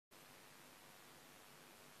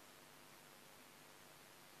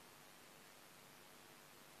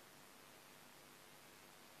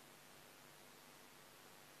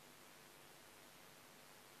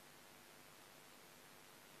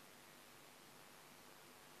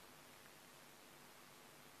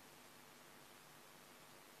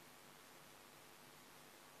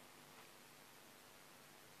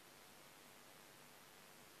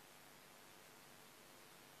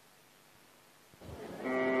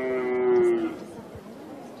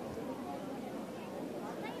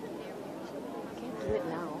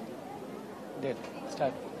ahead.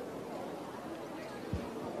 Start.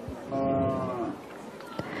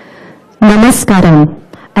 Namaskaram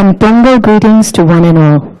and Pongal greetings to one and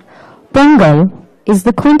all. Pongal is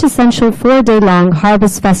the quintessential 4-day-long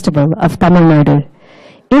harvest festival of Tamil Nadu.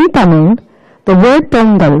 In Tamil, the word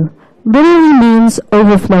Pongal literally means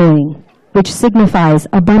overflowing, which signifies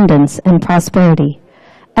abundance and prosperity.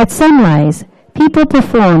 At sunrise, people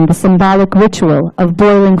perform the symbolic ritual of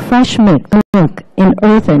boiling fresh milk in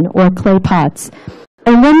earthen or clay pots.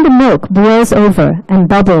 And when the milk boils over and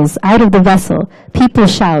bubbles out of the vessel, people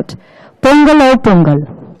shout, Pongal o Pongal.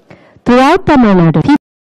 Throughout Tamil Nadu,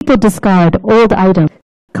 people discard old items,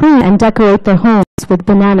 clean and decorate their homes with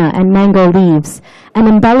banana and mango leaves, and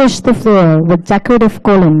embellish the floor with decorative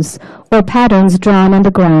columns or patterns drawn on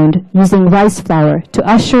the ground using rice flour to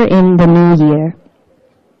usher in the new year.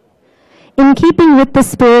 In keeping with the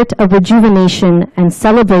spirit of rejuvenation and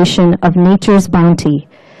celebration of nature's bounty,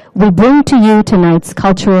 we bring to you tonight's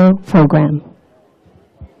cultural program.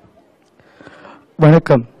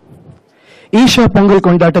 வணக்கம். ஈஷா பொங்கல்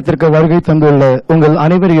கொண்டாட்டத்திற்கு வருகை தந்துள்ள உங்கள்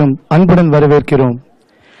அனைவரையும் அன்புடன் வரவேற்கிறோம்.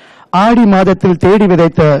 ஆடி மாதத்தில் தேடி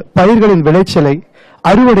விதைத்த பயிர்களின் விளைச்சலை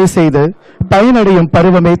அறுவடை செய்து பயனடையும்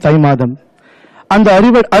பருவமே தை மாதம். அந்த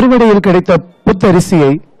அறுவடையில் கிடைத்த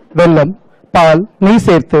புத்தரிசியை வெல்லம், பால், நெய்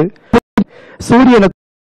சேர்த்து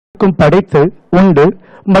சூரியனுக்கும் படைத்து உண்டு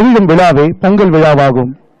மகிழும் விழாவே பொங்கல்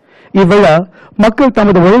விழாவாகும். இவ்விழா மக்கள்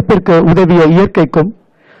தமது உழைப்பிற்கு உதவிய இயற்கைக்கும்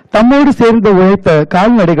தம்மோடு சேர்ந்து உழைத்த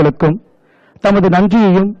கால்நடைகளுக்கும் தமது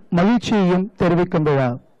நன்றியையும் மகிழ்ச்சியையும் தெரிவிக்கும் விழா.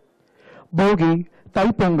 போகி,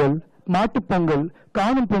 தைப்பொங்கல், மாட்டுப்பொங்கல்,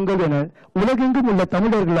 காணும் பொங்கல் என உலகெங்கும் உள்ள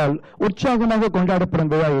தமிழர்களால் உற்சாகமாக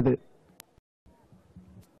கொண்டாடப்படும் விழா இது.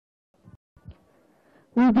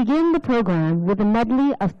 We begin the program with a medley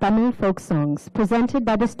of Tamil folk songs presented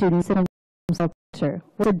by the students in culture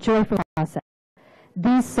with a joyful process.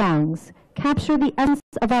 These songs capture the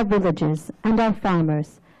essence of our villages and our farmers,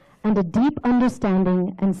 and a deep understanding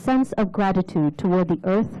and sense of gratitude toward the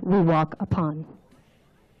earth we walk upon.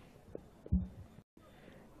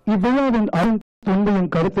 இவ்விழாவின் துன்பையும்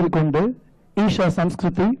கருத்தில் கொண்டு ஈஷா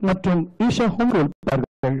சம்ஸ்கிருதி மற்றும் Isha home rule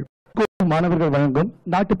மாணவர்கள் வழங்கும்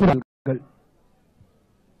நாட்டுப்புறங்கள்.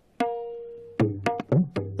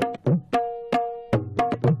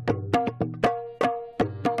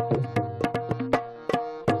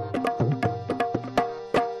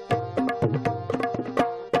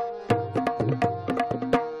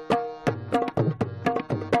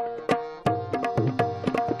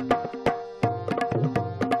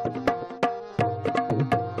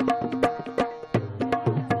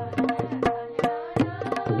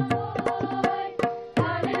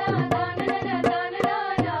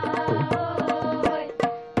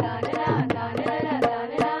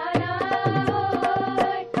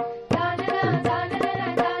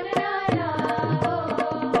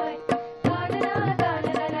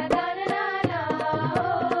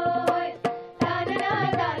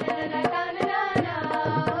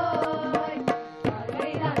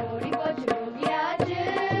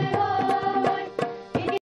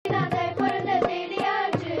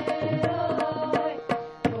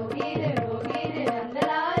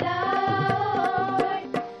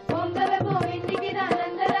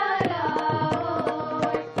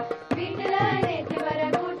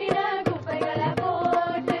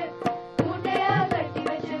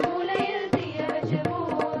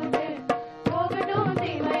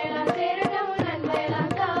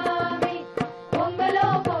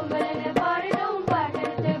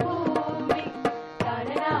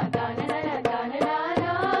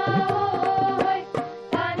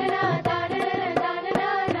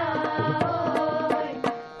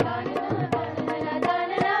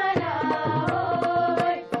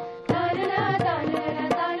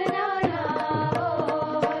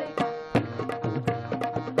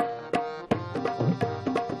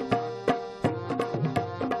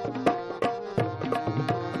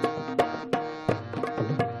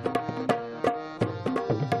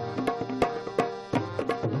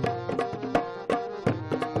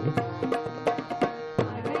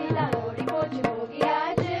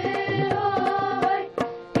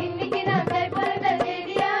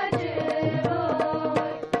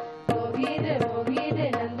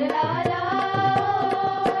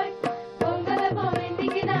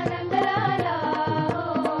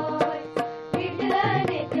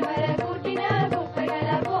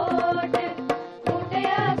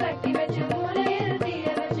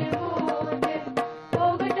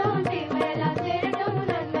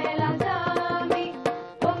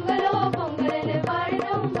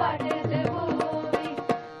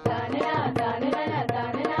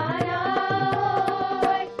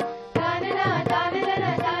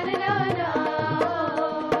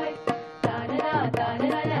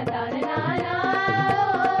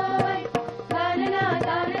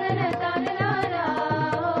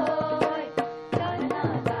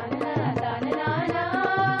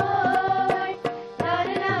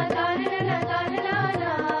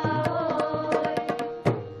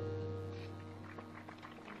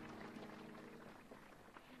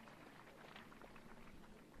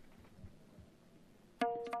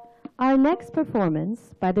 Our next performance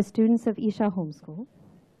by the students of Isha Homeschool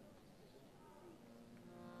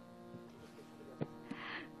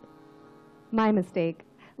My mistake.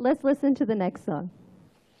 Let's listen to the next song.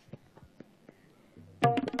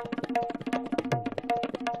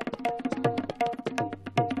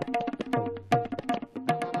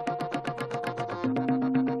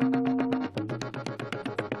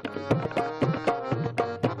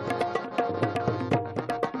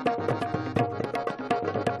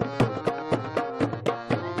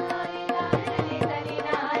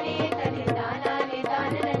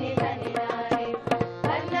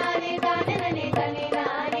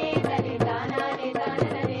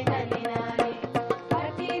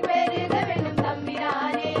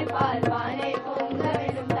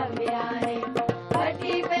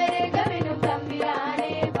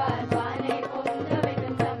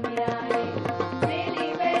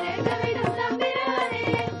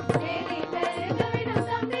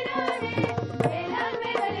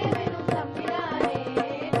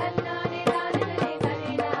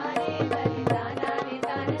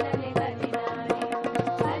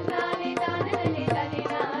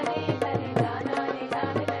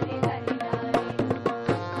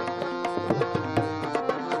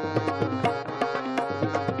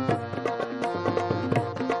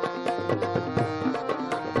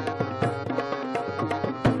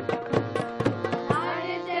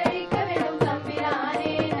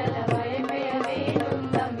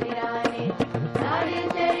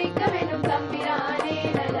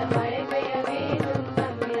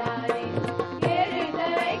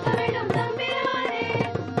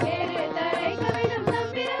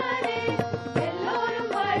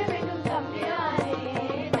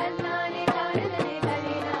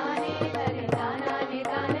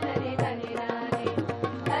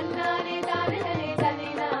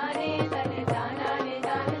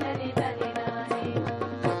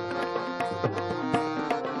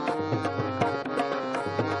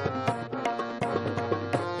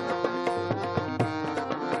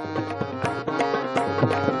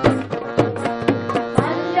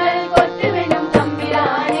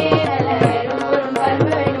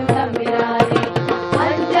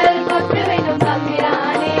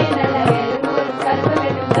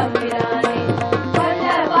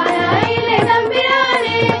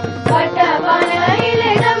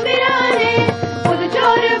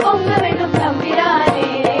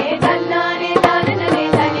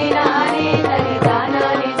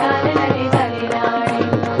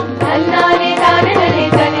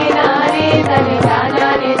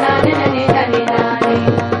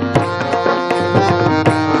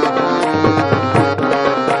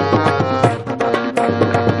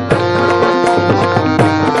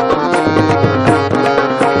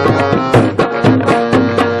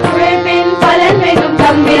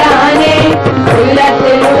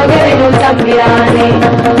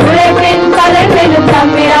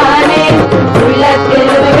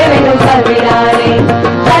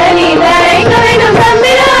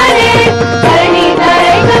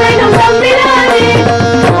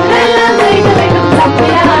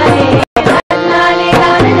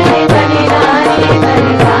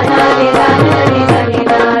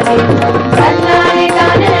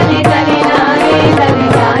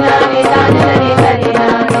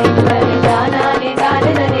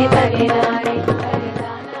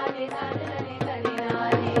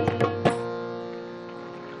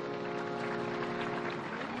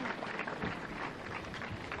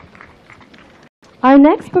 Our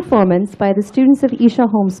next performance by the students of Isha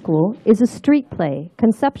Homeschool is a street play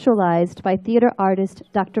conceptualized by theater artist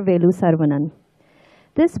Dr. Velu Sarvanan.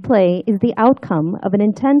 This play is the outcome of an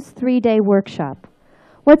intense 3-day workshop.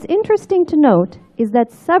 What's interesting to note is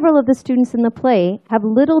that several of the students in the play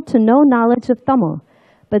have little to no knowledge of Tamil,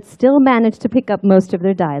 but still manage to pick up most of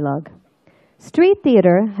their dialogue. Street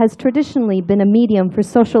theater has traditionally been a medium for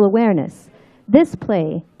social awareness. This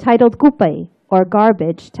play, titled Kupai, or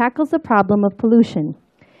Garbage, tackles the problem of pollution.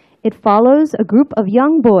 It follows a group of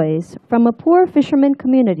young boys from a poor fisherman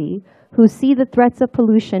community who see the threats of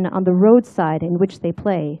pollution on the roadside in which they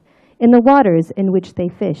play, in the waters in which they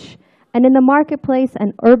fish, and in the marketplace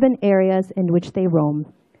and urban areas in which they roam.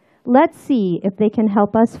 Let's see if they can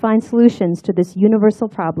help us find solutions to this universal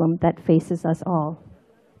problem that faces us all.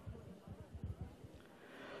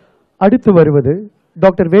 அடுத்து வருவது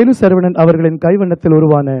doctor Velu Saravanan அவர்களின் கைவண்ணத்தில்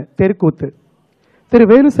உருவான தெருக்கூத்து. திரு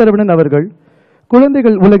வேலு சரவணன் அவர்கள்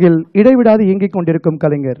குழந்தைகள் உலகில் இடைவிடாது இயங்கிக் கொண்டிருக்கும்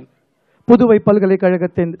கலைஞர். புதுவை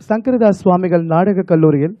பல்கலைக்கழகத்தின் சங்கரதாஸ் சுவாமிகள் நாடக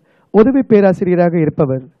கல்லூரியில் உதவி பேராசிரியராக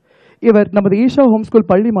இருப்பவர். இவர் நமது ஈஷா ஹோம்ஸ்கூல்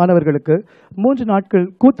பள்ளி மாணவர்களுக்கு 3 நாட்கள்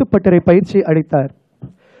கூத்துப்பட்டறை பயிற்சி அளித்தார்.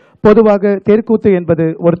 பொதுவாக தெருக்கூத்து என்பது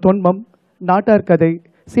ஒரு தொன்மம், நாட்டார் கதை,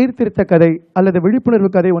 சீர்திருத்த கதை அல்லது விழிப்புணர்வு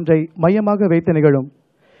கதை ஒன்றை மையமாக வைத்து நிகழும்.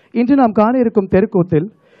 இன்று நாம் காண இருக்கும் தெருக்கூத்தில்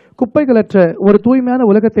குப்பைகளற்ற ஒரு தூய்மையான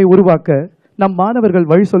உலகத்தை உருவாக்க நம் மாணவர்கள்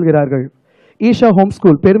வழி சொல்கிறார்கள். ஈஷா ஹோம்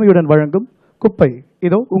ஸ்கூல் பெருமையுடன் வழங்கும் குப்பை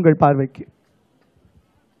இதோ உங்கள் பார்வைக்கு.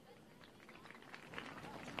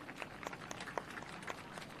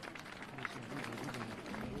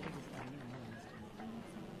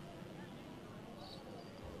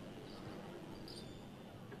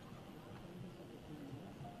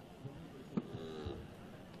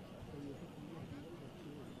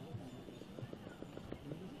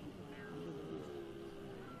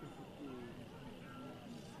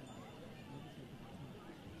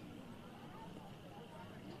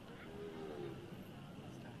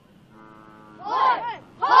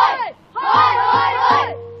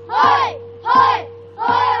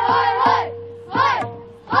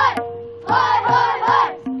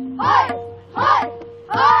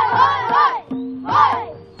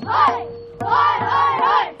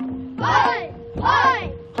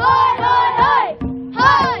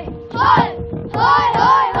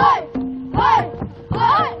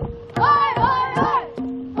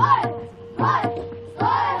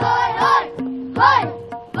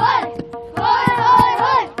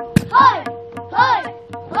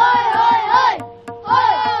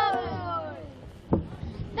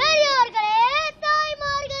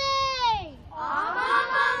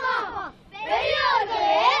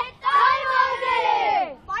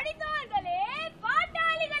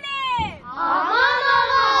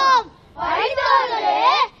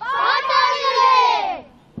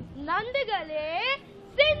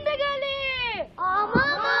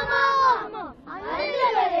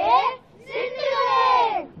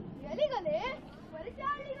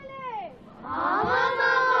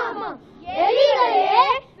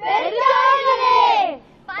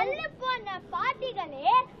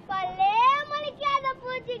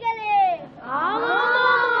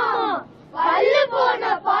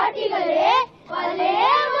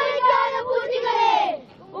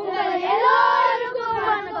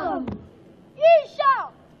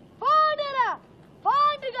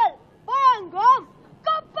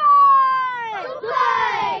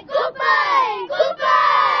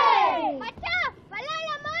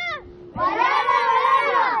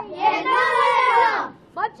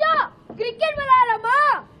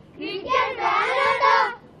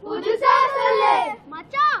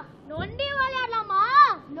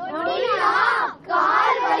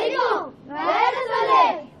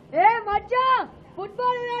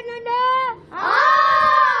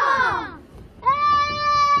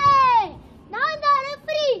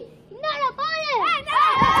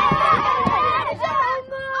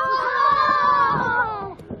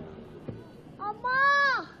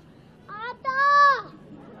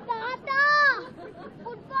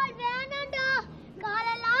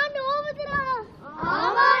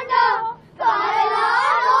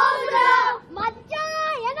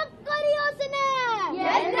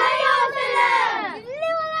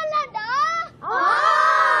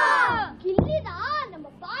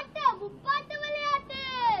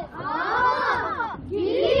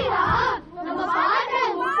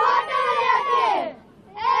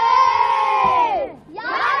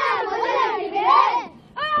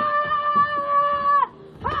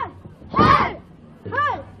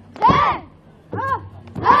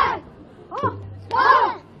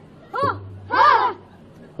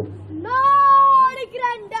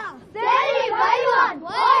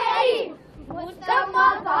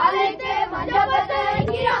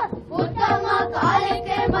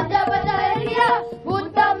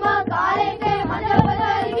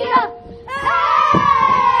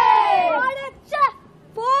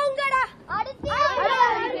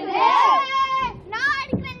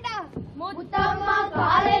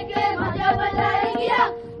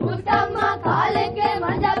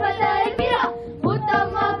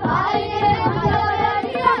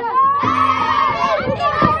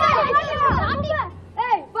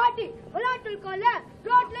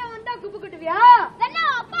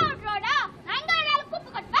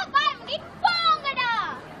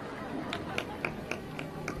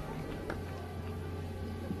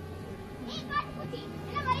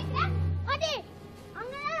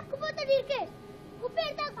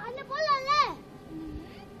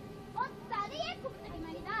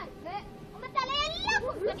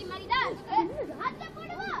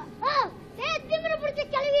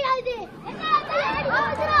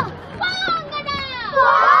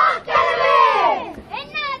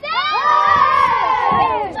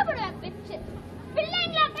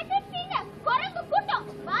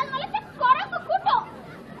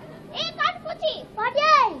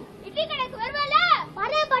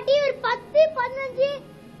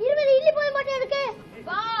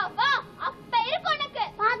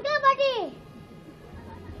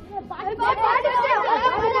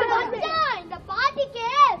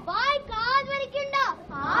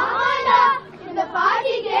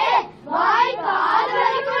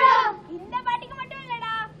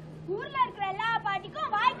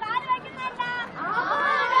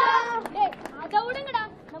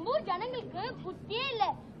 இல்ல.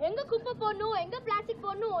 எங்க குப்பை போடணும் எங்க பிளாஸ்டிக்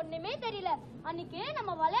போடணும் ஒண்ணுமே தெரியல. அன்னைக்கு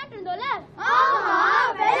நம்ம விளையாட்டு இருந்தோம்ல. ஆமா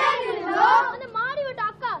விளையாட்டு இருந்தோம். அந்த மாறி விட்ட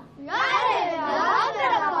அக்கா யாரு?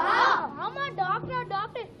 டாக்டர் அக்கா. ஆமா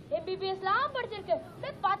டாக்டர் எம்பிபிஎஸ்லாம் படிச்சிருக்கு.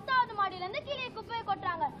 10வது மாடியில இருந்து கீழே குப்பையை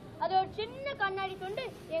கொட்டுறாங்க. அது ஒரு சின்ன கண்ணாடி துண்டு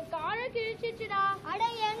என் காலை கிழிச்சிடுச்சுடா. அட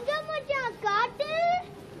எங்க மச்சான் காட்டு.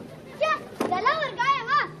 இதெல்லாம் ஒரு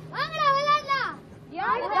காயமா? வாங்கடா விளையாடலாம்.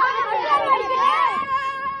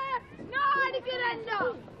 நான் அடிக்கிறேன்டா.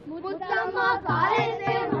 முத்தம்மா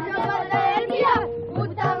காலேக்கே மஞ்சபத்தரங்கியா.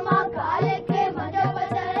 முத்தம்மா காலேக்கே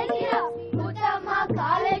மஞ்சபத்தரங்கியா. முத்தம்மா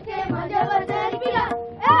காலேக்கே மஞ்சபத்தரங்கியா.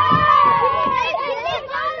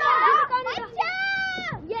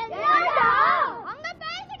 என்னடா அங்க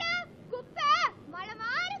பேசுடா. குப்பை மலை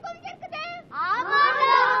மாறி குமிஞ்சிருக்குது.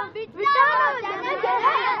 ஆமாடா விட்டாடா ஜனங்க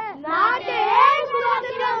நாடே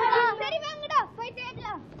குலாதிராங்கடா. சரி வாங்கடா போய்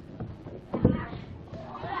தேடலாம்.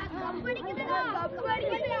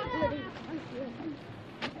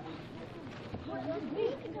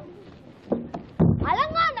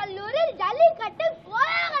 அலங்காநல்லூரில் ஜல்லிக்கட்டு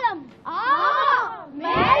கோலாகலம்.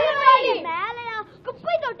 மேலையா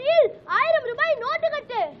குப்பை தொட்டியில் 1000 ரூபாய் நோட்டு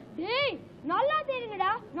கட்டு. டேய் நல்லா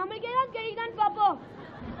தெரியுங்கடா. நம்மளுக்கு ஏதாவது கிடைக்குதான்னு பாப்போம்.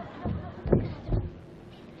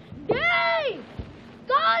 டேய்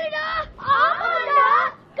காலுடா. ஆமாடா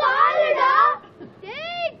காலுடா.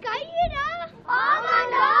 டேய் கையுடா.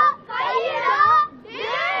 ஆமாடா கையுடா.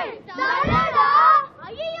 டேய் தலடா.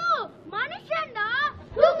 ஐயோ மனுஷன்டா.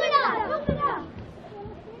 தூக்குடா தூக்குடா.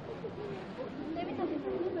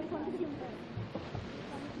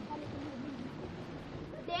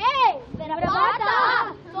 டேய் வேற பாத்தா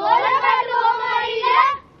சோழவேடு ஓமாரில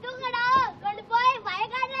தூக்குடா. கொண்டு போய்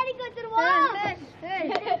வயக்காட்டுல அடிக்க வச்சிருவோம்.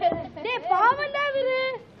 டேய் பாவண்டா விரு.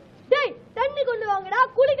 டேய் தண்ணி கொண்டு வாங்கடா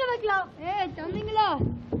குளிக்க வைக்கலாம். ஏய் தம்பிங்களா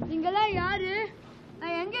நீங்கலாம் யாரு?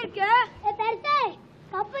 நான் எங்க இருக்க? ஏய் பெருசே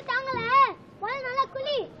கப்பு தாங்கல. முதல்ல நல்லா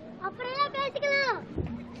குளி அப்புறம் எல்லாம் பேசிக்கலாம்.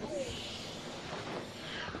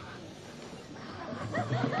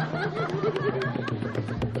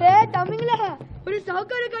 ஏய் தம்பிங்களா ஒரு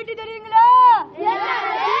சவுக்கார கட்டி தருவீங்களா?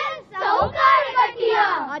 சவுக்கார கட்டியா?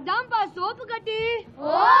 அதான்ப்பா சோப்பு கட்டி.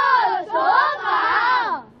 ஓ சோப்பா.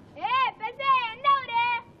 ஏய் பெருசே என்ன ஊரு?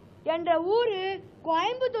 என்ற ஊரு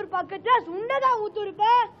கோயம்புத்தூர் பக்கத்துல சுண்டகாமுத்தூர்ப்ப.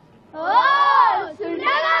 ஓ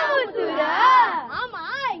சுண்டகாமுத்தூரா? ஆமா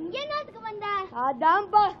இங்க என்னத்துக்கு வந்த?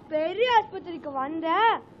 அதான்ப்பா பெரிய ஆஸ்பத்திரிக்கு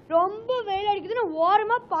வந்தேன். ரொம்ப வெயில் அடிக்குதுன்னு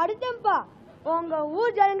ஓரமா படுத்தேன்ப்பா. உங்க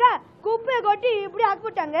ஊர் ஜனங்க குப்பையை கொட்டி இப்படி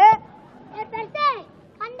ஆக்கிவிட்டாங்க.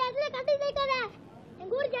 அந்த இடத்துல கட்டி வைக்காத.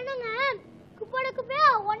 எங்க ஊர் ஜனங்க குப்பையோட குப்பையா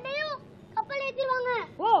ஒன்னையும் கப்பல் ஏத்திடுவாங்க.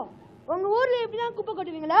 ஓ உங்க ஊர்ல இப்படிதான் குப்பை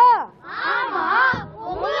கொட்டுவீங்களா? ஆமா.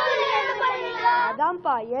 உங்க ஊர்ல என்ன பண்ணுவீங்க?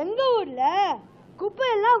 அதான்ப்பா எங்க ஊர்ல குப்பை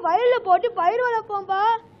எல்லாம் வயல்ல போட்டு பயிர் வளர்ப்போம்பா.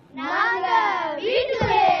 நாங்க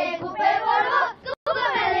வீட்டுக்குள்ளே குப்பை போடுவோம். குப்பை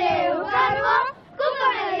மேலே உட்காருவோம். குப்பை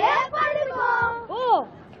மேலே படுப்போம். ஓ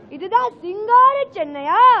இதுதான் சிங்கார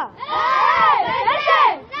சென்னையா?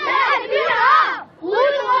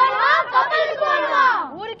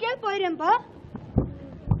 ஊருக்கே போயிடும்பா.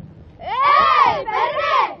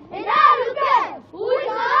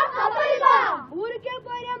 ஊருக்கே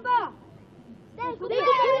போயிடும்பா.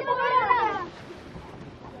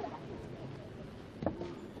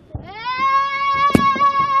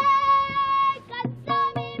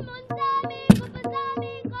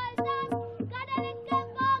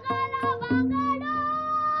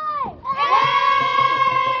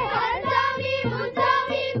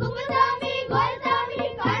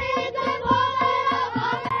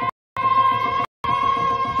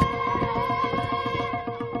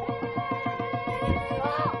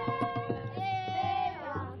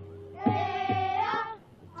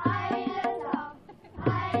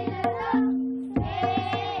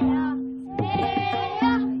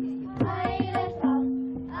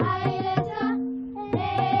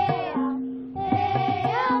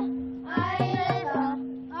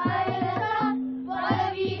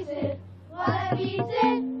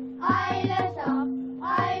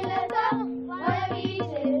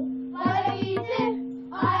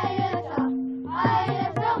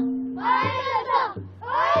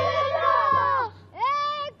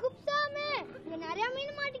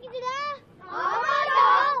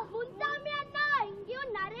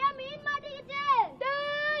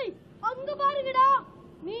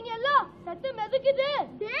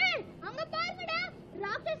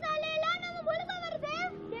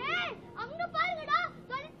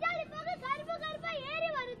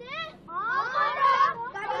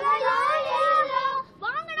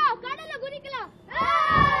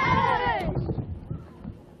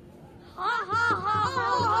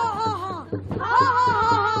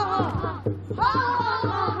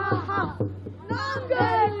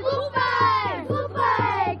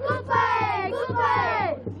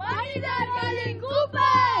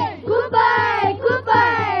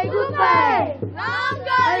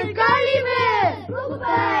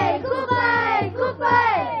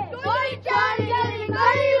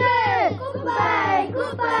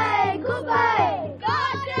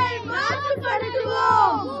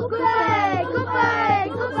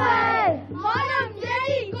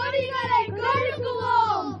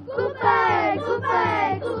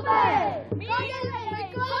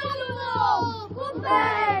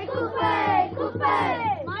 குப்பை குப்பை குப்பை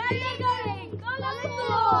மனிதர்களை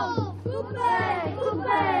கலக்குவோம் குப்பை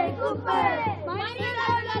குப்பை குப்பை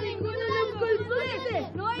மனிதர்களின் குழுக்குள் புகுந்து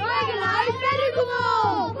நோய்களாய்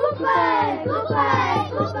பெருகுவோம் குப்பை குப்பை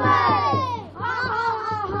குப்பை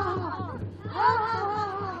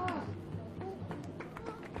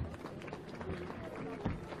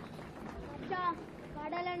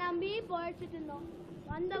கடலை நம்பி போயிட்டு இருந்தோம்.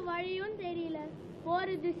 வந்த வழியும் தெரியல,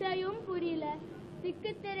 ஒரு திசையும் புரியல.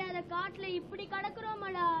 திக்கு தெரியாத காட்டுல இப்படி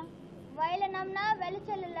கிடக்குறோமடா. வயல நம்னா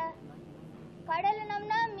வெளிச்சல் இல்ல, கடல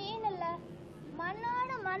நம்னா மீன் இல்ல,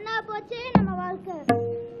 மண்ணோட மண்ணா போச்சு நம்ம வாழ்க்கை.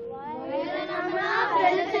 வயல நம்னா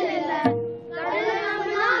வெளிச்சல் இல்ல, கடல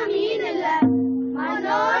நம்னா மீன் இல்ல,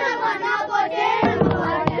 மண்ணோட மண்ணா போச்சு நம்ம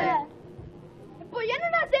வாழ்க்கை. இப்போ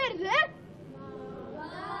என்னடா செய்யுது?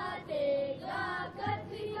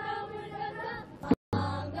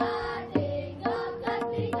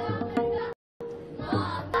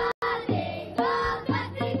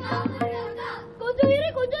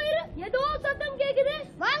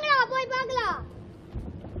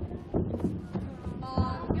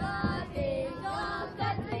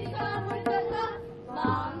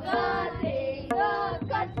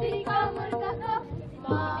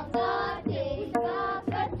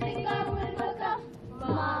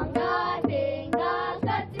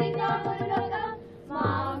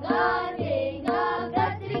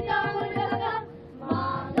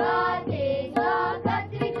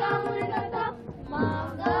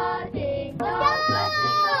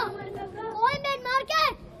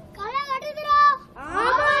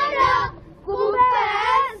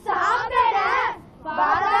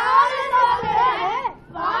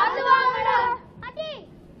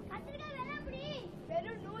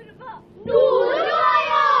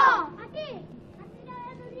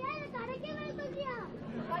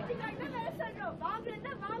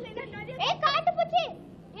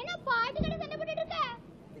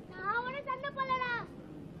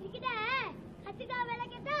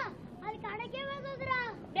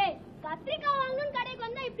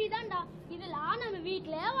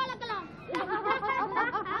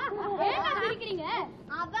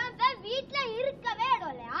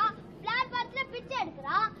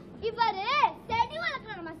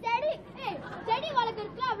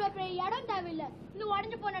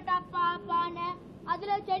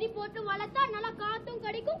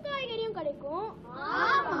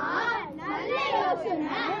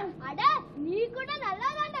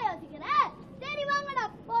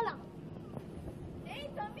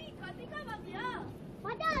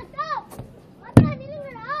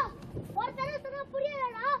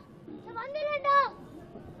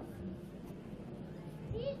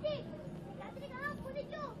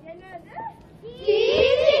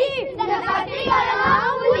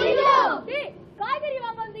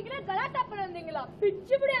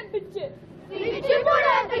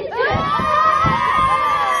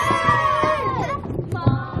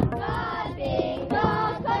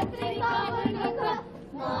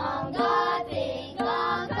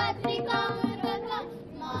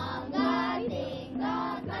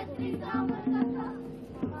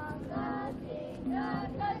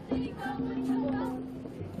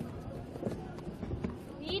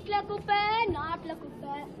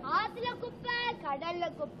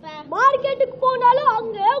 மார்க்கெட்டுக்கு போனாலும்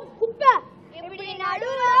அங்க குப்பை. எப்படி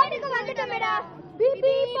நடுரோட்டுக்கு வந்துட்டோமேடா.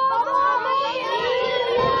 பிபி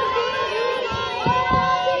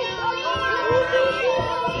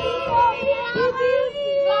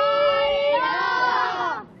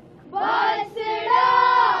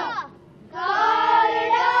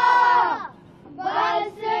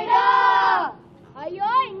ஐயோ,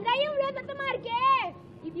 இங்கேயும் இவ்வளவு சத்தமா இருக்கே.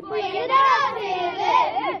 இப்போ என்னடா செய்யுது?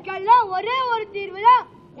 இதுக்கெல்லாம் ஒரே ஒரு தீர்வு தான்.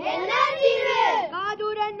 என்ன தீர்வு? காது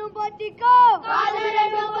ரெண்டும் பொத்திக்கோ, காது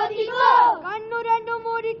ரெண்டும் பொத்திக்கோ, கண்ணு ரெண்டும்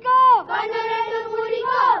மூடிக்கோ, கண்ணு ரெண்டும்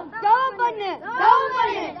மூடிக்கோ. தவம் பண்ணு, தவம்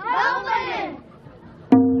பண்ணு, தவம் பண்ணு.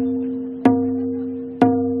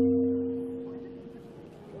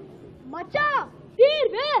 மச்சான்,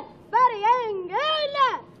 தீர்வு வேற எங்க இல்ல,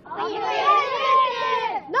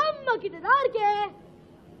 நம்ம கிட்டதான் இருக்கே.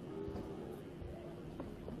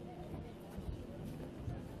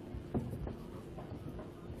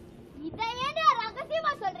 இதையேடா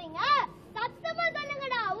ரகசியமா சொல்றீங்க? சத்தமா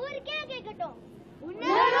சொல்லுங்கடா, ஊருக்கே கேட்கட்டும்.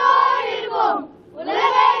 உணர்வோடு இருப்போம்,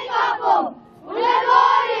 உலகை காப்போம்,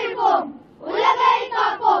 உணர்வோடு இருப்போம்.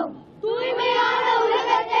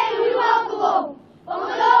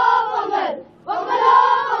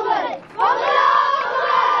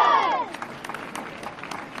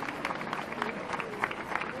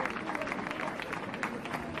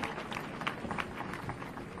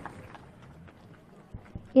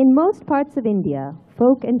 In most parts of India,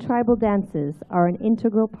 folk and tribal dances are an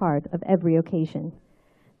integral part of every occasion.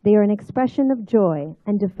 They are an expression of joy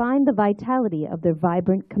and define the vitality of their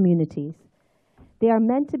vibrant communities. They are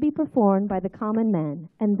meant to be performed by the common man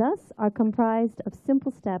and thus are comprised of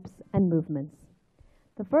simple steps and movements.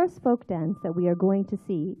 The first folk dance that we are going to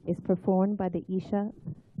see is performed by the Isha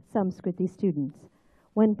Samskriti students.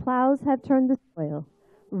 When plows have turned the soil,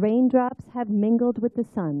 raindrops have mingled with the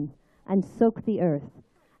sun and soaked the earth,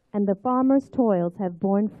 and the farmer's toils have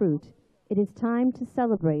borne fruit, it is time to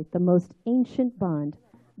celebrate the most ancient bond,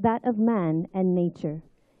 that of man and nature.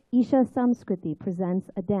 Isha Samskriti presents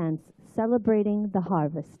a dance celebrating the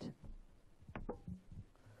harvest.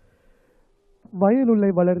 வயலுள்ளே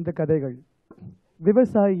வளர்ந்த கதைகள்,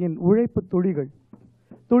 விவசாயியின் உழைப்பு துளிகள்,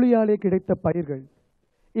 துளியாலே கிடைத்த பயிர்கள்,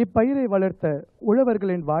 இப்பயிரை வளர்த்த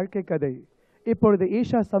உழவர்களின் வாழ்க்கை கதை இப்பொழுது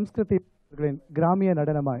ஈஷா சம்ஸ்கிருதி கிராமிய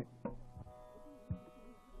நடனமாய்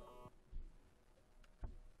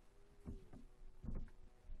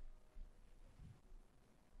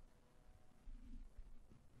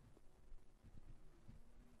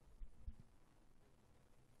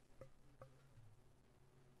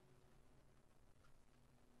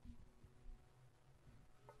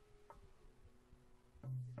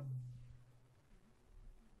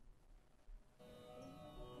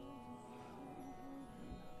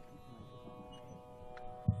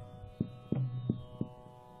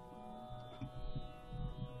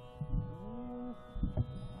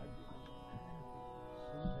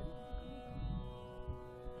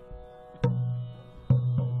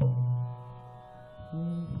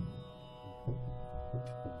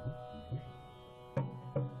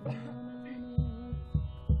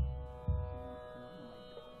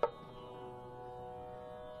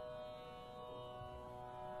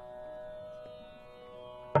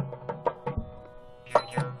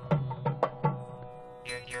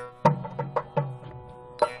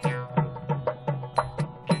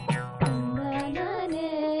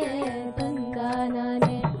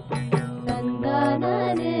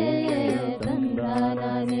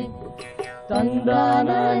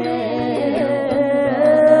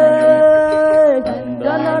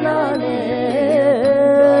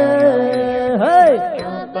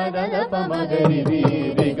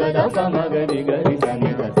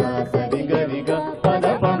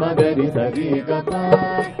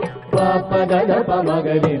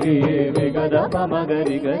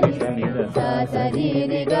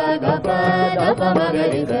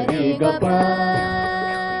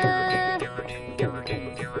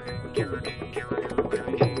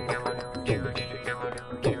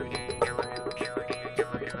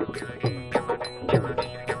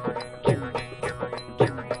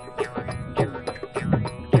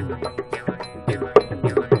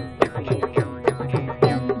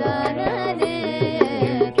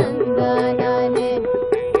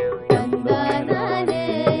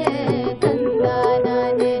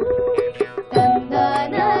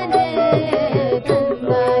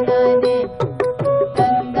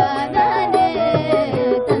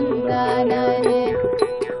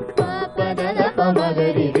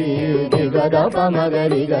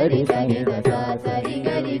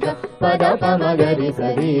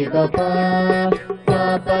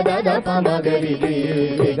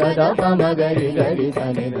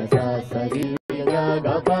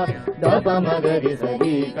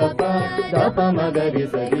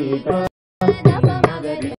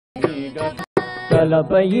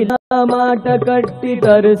கலப்பையில மாட்ட கட்டி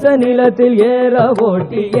தரிச நிலத்தில் ஏற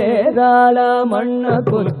ஓட்டி ஏறால மண்ண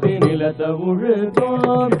கொத்தி நிலத்தை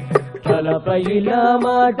உழுதோம். கலப்பையில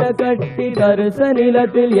மாட்ட கட்டி தரிச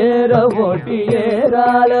நிலத்தில் ஏற ஓட்டி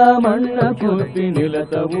ஏறால மண்ண கொத்தி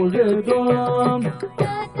நிலத்தை உழுதோம்.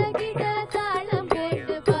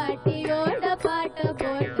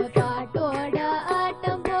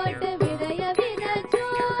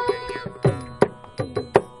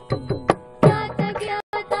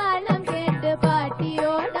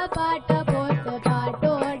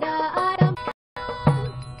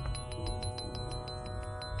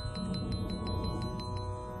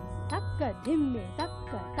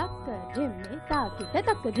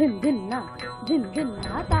 Tak din din na tak din din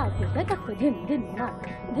na tak din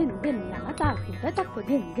din na tak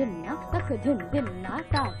din din na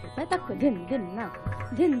tak din din na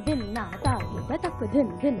din din na tak din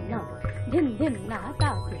din na din din na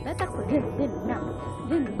tak din din na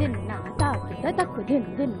din din na tak din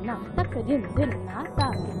din na tak din din na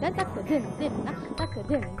tak din din na tak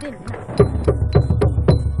din din na.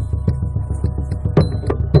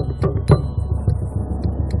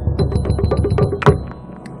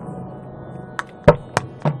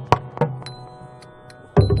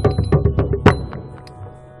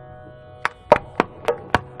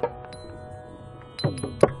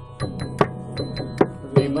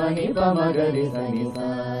 ni pa ma ga ri sa ni sa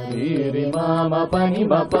ri ri ma ma pa ni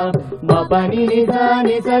ma pa ni ni sa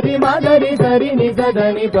ri ma ga ri sa ri ni sa da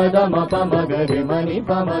ni pa da ma pa ma ga ri ma ni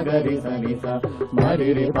pa ma ga ri sa ni sa ma ri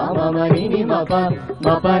ri pa ma ni ni ma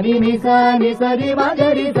pa ni ni sa ri ma ga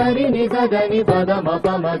ri sa ri ni sa da ni pa da ma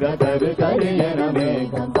pa ma ga kariyana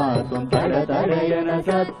மேகம் பார்த்தும் தட தடையன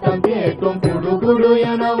சத்தம் கேட்டும் குடு குடு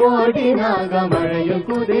என ஓடினாங்க மழையில்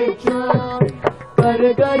குதிச்சோம்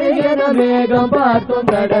கரியன மேகம் பார்த்தும்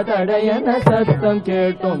தட தடையன சத்தம்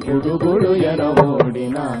கேட்டும் குடு குடு என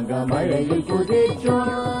ஓடினாங்க மழையில்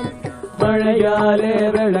குதிச்சோம் மழையாலே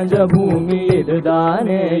விளைஞ்ச பூமி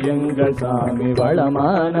இதுதானே எங்கள் சாமி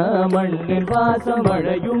வளமான மண்ணின் வாசம்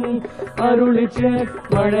மழையும் அருளிச்சே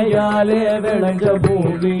மழையாலே விளைஞ்ச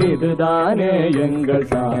பூமி இதுதானே எங்கள்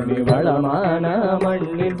சாமி வளமான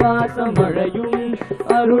மண்ணின் வாசம் மழையும்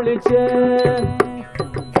அருளிச்சே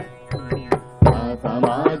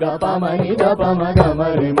மக பமனி த பமக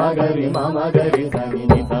மரி மகரி மமகரி சனி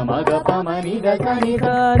நி சமக பமனி த சனி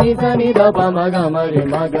சனி சனி த பமக மரி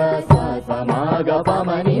மக சமக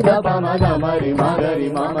பமனி த பமக மரி மகரி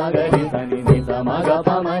மமகரி சனி நி சமக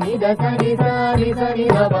பமனி த சனி சனி சனி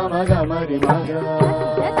த பமக மரி மக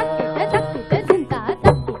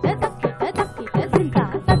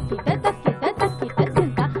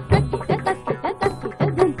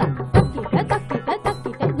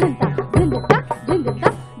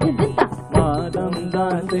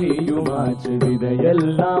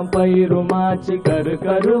விதையெல்லாம் பயிருமாச்சு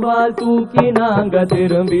கருவால் தூக்கி நாங்க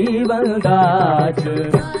திரும்பி வந்தாச்சு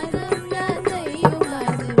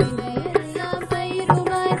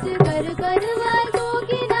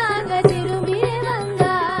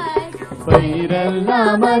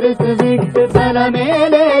பயிரெல்லாம் மறுத்து விட்டு தல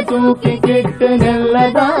மேலே தூக்கி கிட்டு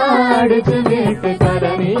நெல்லதாடிச்சு வீட்டு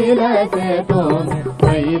கரநீல சேத்தோம்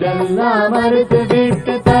பயிரெல்லாம் மறுத்து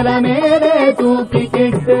விட்டு தல மேலே தூக்கி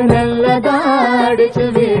கிட்டு நெல்லதாடிச்சு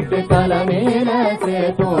வீட்டு தல மேல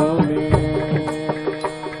சேத்தோம்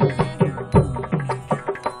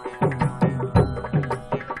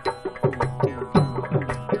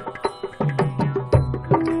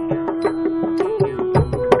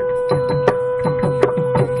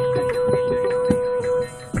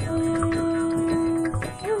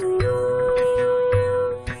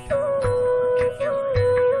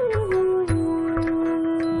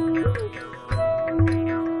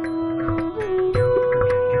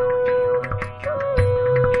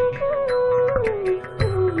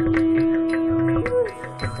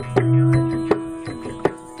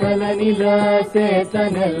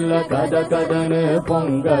சேத்தனெல்ல கத கதனு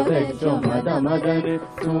பொங்க வெச்சோம் மத மதனு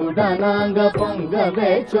சூடனாங்க பொங்க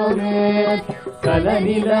வெச்சோமே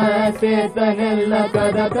கலனில சேத்தனெல்ல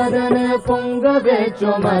கத கதனு பொங்க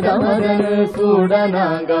வெச்சோம் மத மதனு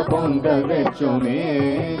சூடனாங்க பொங்க வெச்சோமே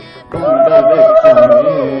பொங்க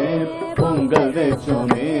வெச்சோமே பொங்க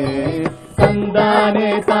வெச்சோமே தந்தானே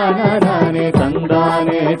தானே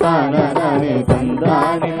தந்தானே தானே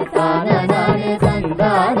தந்தானே தானே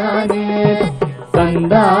தந்தானே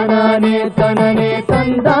தந்தானே தனனே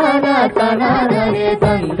தந்தான தனனே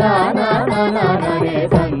தந்தான தனனே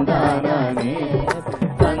தந்தானே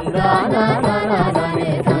தந்தானே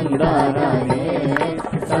தந்தானே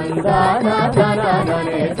தந்தான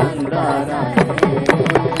தனனே தந்தானே.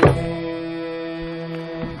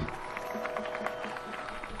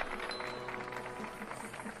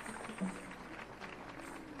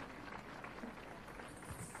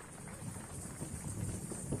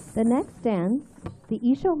 The next dance, the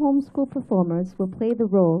Isha homeschool performers will play the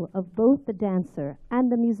role of both the dancer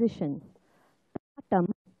and the musician. Tapattam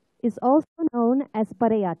is also known as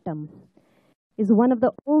Parayattam, is one of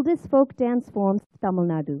the oldest folk dance forms of Tamil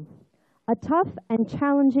Nadu. A tough and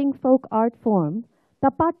challenging folk art form,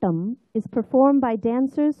 Tapattam is performed by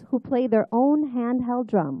dancers who play their own handheld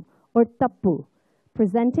drum, or tappu,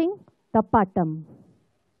 presenting Tapattam.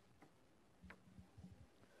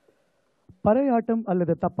 Paraiyattam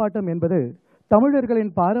அல்லது தப்பாட்டம் என்பது தமிழர்களின்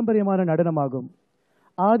பாரம்பரியமான நடனமாகும்.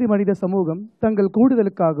 ஆதி மனித சமூகம் தங்கள்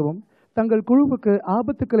கூடுதலுக்காகவும் தங்கள் குழுவுக்கு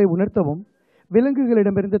ஆபத்துக்களை உணர்த்தவும்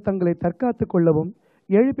விலங்குகளிடமிருந்து தங்களை தற்காத்துக் கொள்ளவும்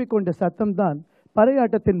எழுப்பிக் கொண்ட சத்தம்தான்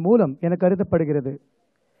பறையாட்டத்தின் மூலம் என கருதப்படுகிறது.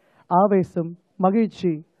 ஆவேசம்,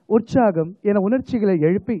 மகிழ்ச்சி, உற்சாகம் என உணர்ச்சிகளை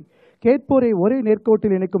எழுப்பி கேட்போரை ஒரே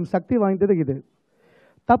நேர்கோட்டில் இணைக்கும் சக்தி வாய்ந்தது இது.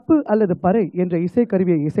 தப்பு அல்லது பறை என்ற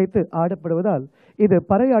இசைக்கருவியை இசைத்து ஆடப்படுவதால் இது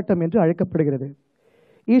பறையாட்டம் என்று அழைக்கப்படுகிறது.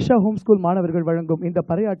 ஈஷா ஹோம்ஸ்கூல் மாணவர்கள் வழங்கும் இந்த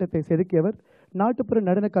பறையாட்டத்தை செதுக்கியவர் நாட்டுப்புற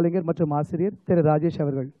நடன கலைஞர் மற்றும் ஆசிரியர் திரு ராஜேஷ்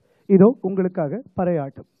அவர்கள். இதோ உங்களுக்காக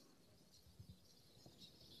Paraiyattam.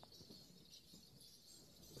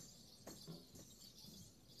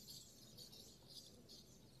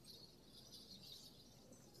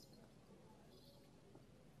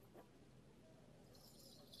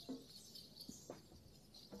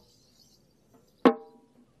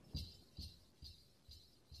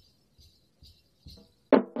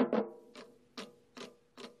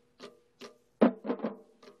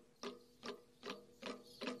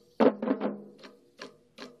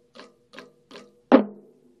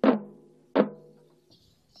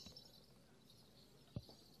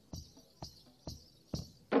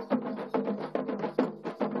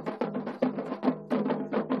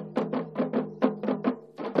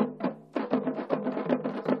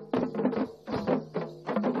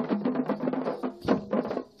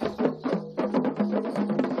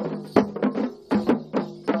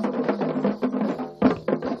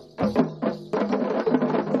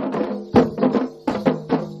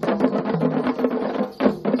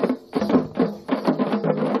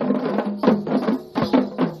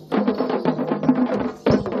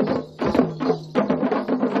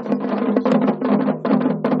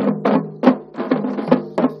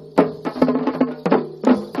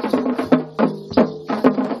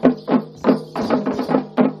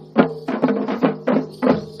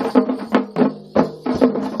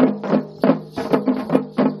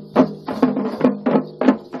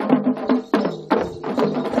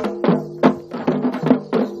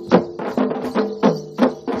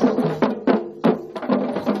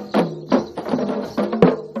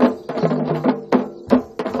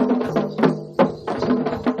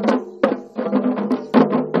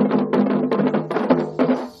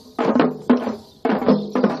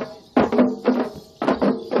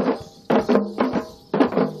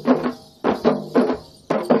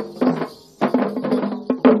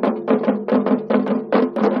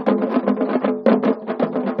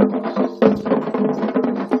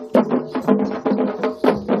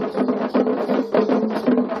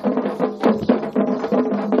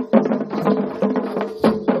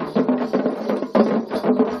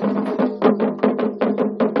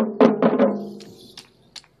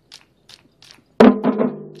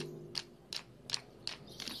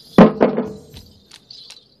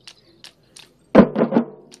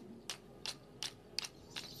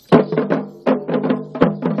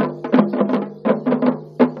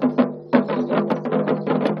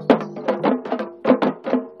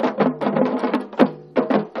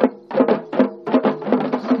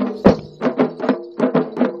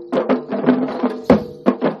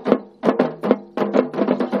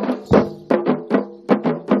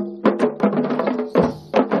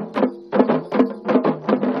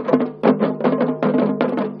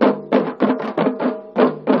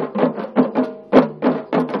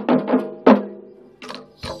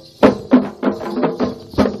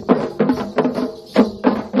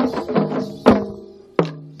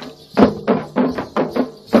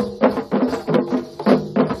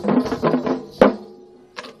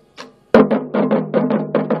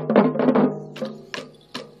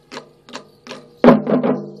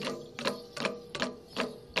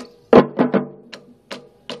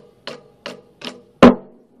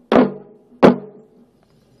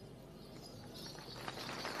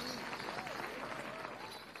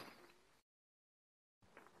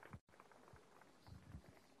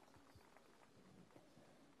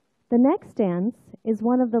 The next dance is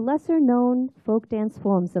one of the lesser-known folk dance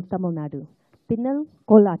forms of Tamil Nadu, Pinnal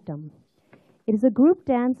Kolattam. It is a group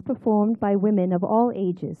dance performed by women of all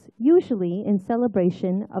ages, usually in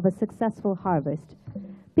celebration of a successful harvest.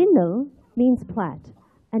 Pinnal means plait,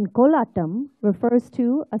 and Kolattam refers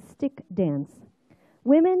to a stick dance.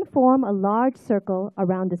 Women form a large circle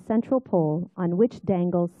around a central pole on which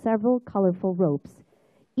dangle several colorful ropes.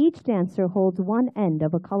 Each dancer holds one end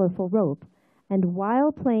of a colorful rope, and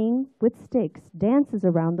while playing with sticks, dances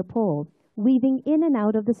around the pole, weaving in and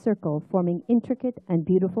out of the circle, forming intricate and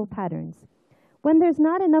beautiful patterns. When there's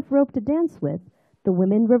not enough rope to dance with, the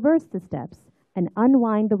women reverse the steps and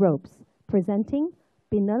unwind the ropes, presenting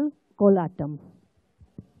Pinnal Kolattam.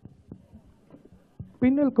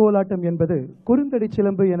 பின்னல் கோலாட்டம் என்பது குறுந்தடி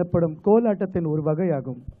சிலம்பு எனப்படும் கோலாட்டத்தின் ஒரு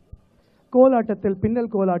வகையாகும். கோலாட்டத்தில் பின்னல்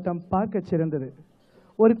கோலாட்டம் பார்க்க சிறந்தது.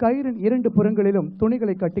 ஒரு கயிறின் 2 புறங்களிலும்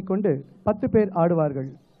துணிகளை கட்டிக்கொண்டு 10 பேர் ஆடுவார்கள்.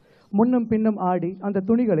 முன்னும் பின்னும் ஆடி அந்த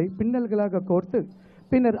துணிகளை பின்னல்களாக கோர்த்து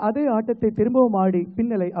பின்னர் அதே ஆட்டத்தை திரும்பவும் ஆடி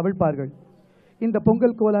பின்னலை அவிழ்ப்பார்கள். இந்த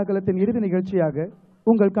பொங்கல் கோலாகலத்தின் இறுதி நிகழ்ச்சியாக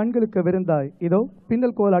உங்கள் கண்களுக்கு விருந்தாய் இதோ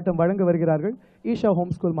பின்னல் கோலாட்டம் வழங்க வருகிறார்கள் ஈஷா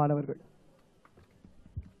ஹோம் ஸ்கூல் மாணவர்கள்.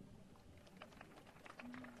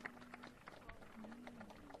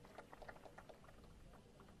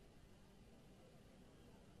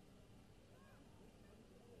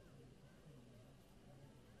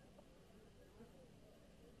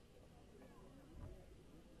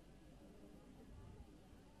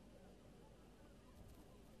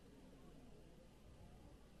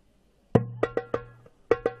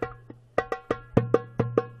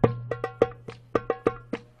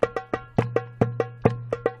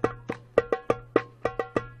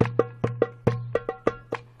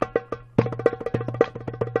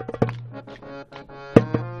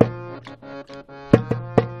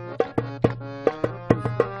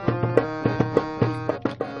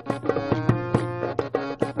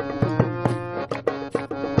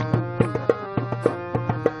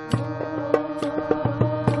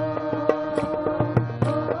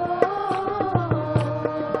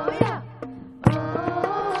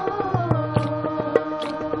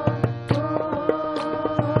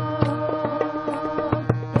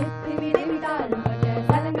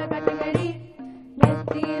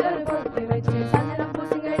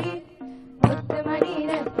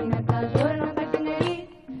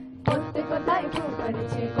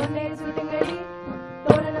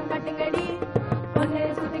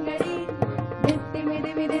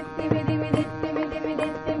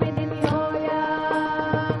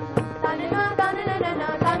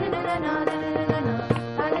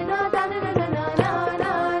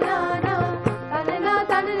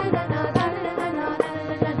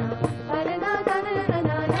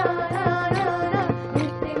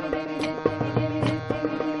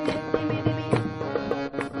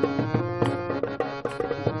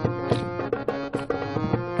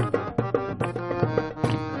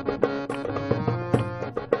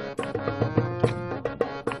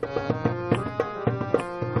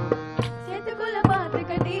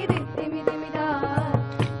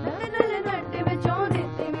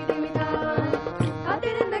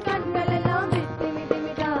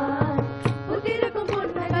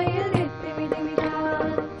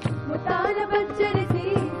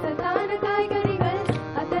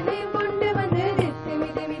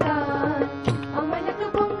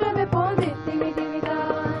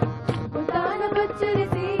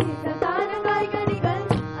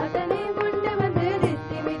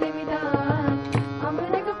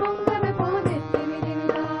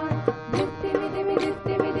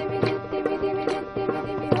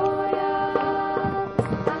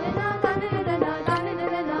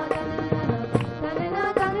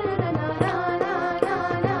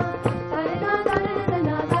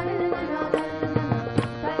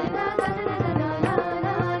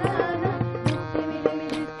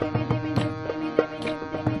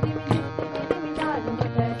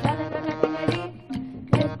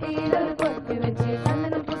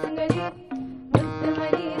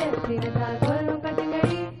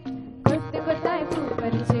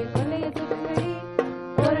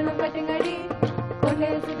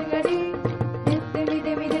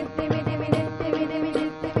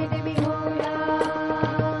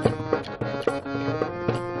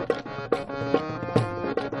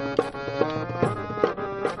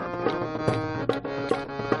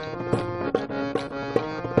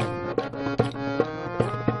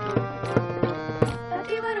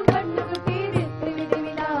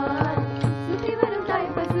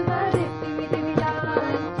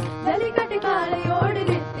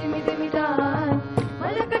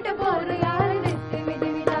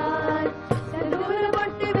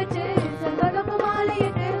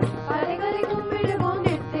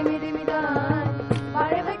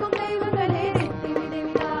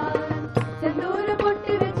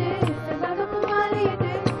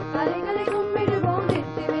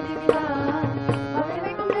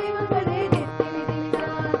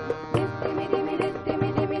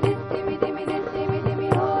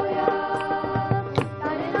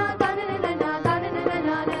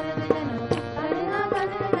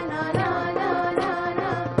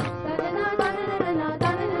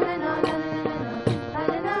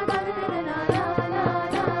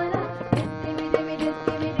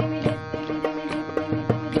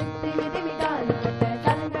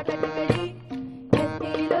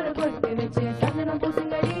 வச்சு சந்தனம்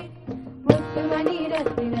பூசுங்கடி முத்து மணி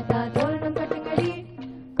ரத்தினத்தா தோரணம் கட்டுங்கடி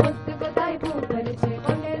கொத்து கொத்தாய் பூ பறிச்சு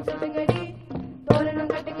கொண்டேல் சுட்டுங்கடி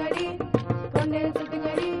தோரணம் கட்டுங்கடி கொண்டேல்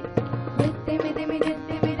சுட்டுங்கடி தித்தி மிதி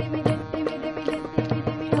மிதித்தி மிதி மிதித்தி மிதி மிதித்தி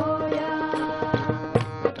மிதி மி ஹோயா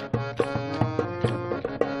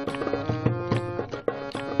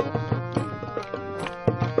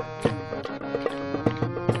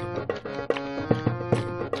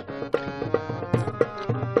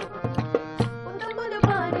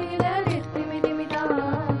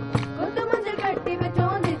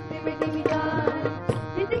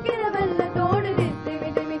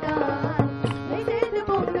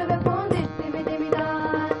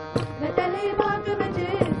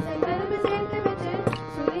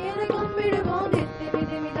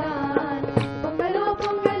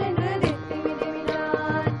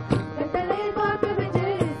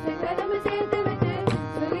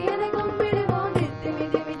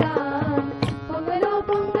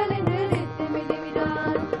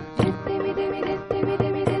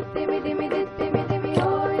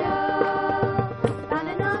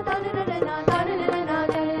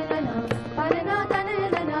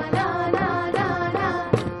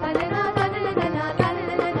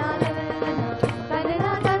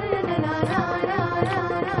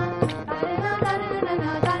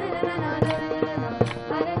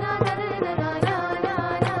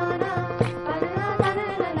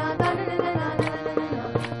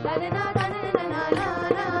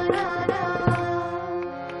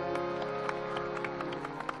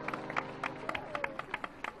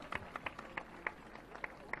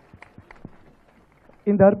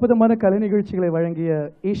இந்த அற்புதமான கலை நிகழ்ச்சிகளை வழங்கிய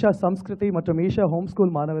ஈஷா சம்ஸ்கிருதி மற்றும் ஈஷா ஹோம்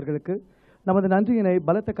ஸ்கூல் மாணவர்களுக்கு நமது நன்றியினை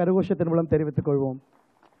பலத்த கரகோஷத்தின் மூலம் தெரிவித்துக் கொள்வோம்.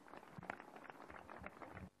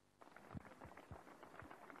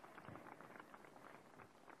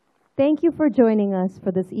 Thank you for joining us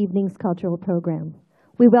for this evening's cultural program.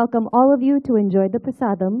 We welcome all of you to enjoy the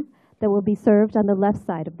prasadam that will be served on the left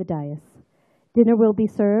side of the dais. Dinner will be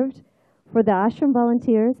served for the ashram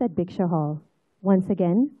volunteers at Bhiksha Hall. Once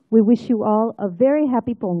again, we wish you all a very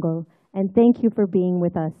happy Pongal and thank you for being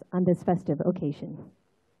with us on this festive occasion.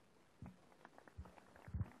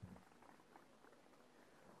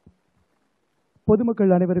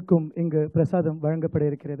 பொதுமக்கள் அனைவருக்கும் இங்கு பிரசாதம் வழங்கப்பட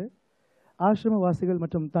இருக்கிறது. ஆசிரமவாசிகள்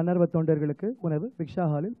மற்றும் தன்னார்வ தொண்டர்களுக்கு உணவு பிக்ஷா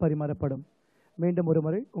ஹாலில் பரிமாறப்படும். மீண்டும்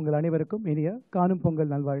ஒருமுறை உங்கள் அனைவருக்கும் இனிய காணும்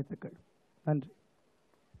பொங்கல் நல்வாழ்த்துக்கள். நன்றி.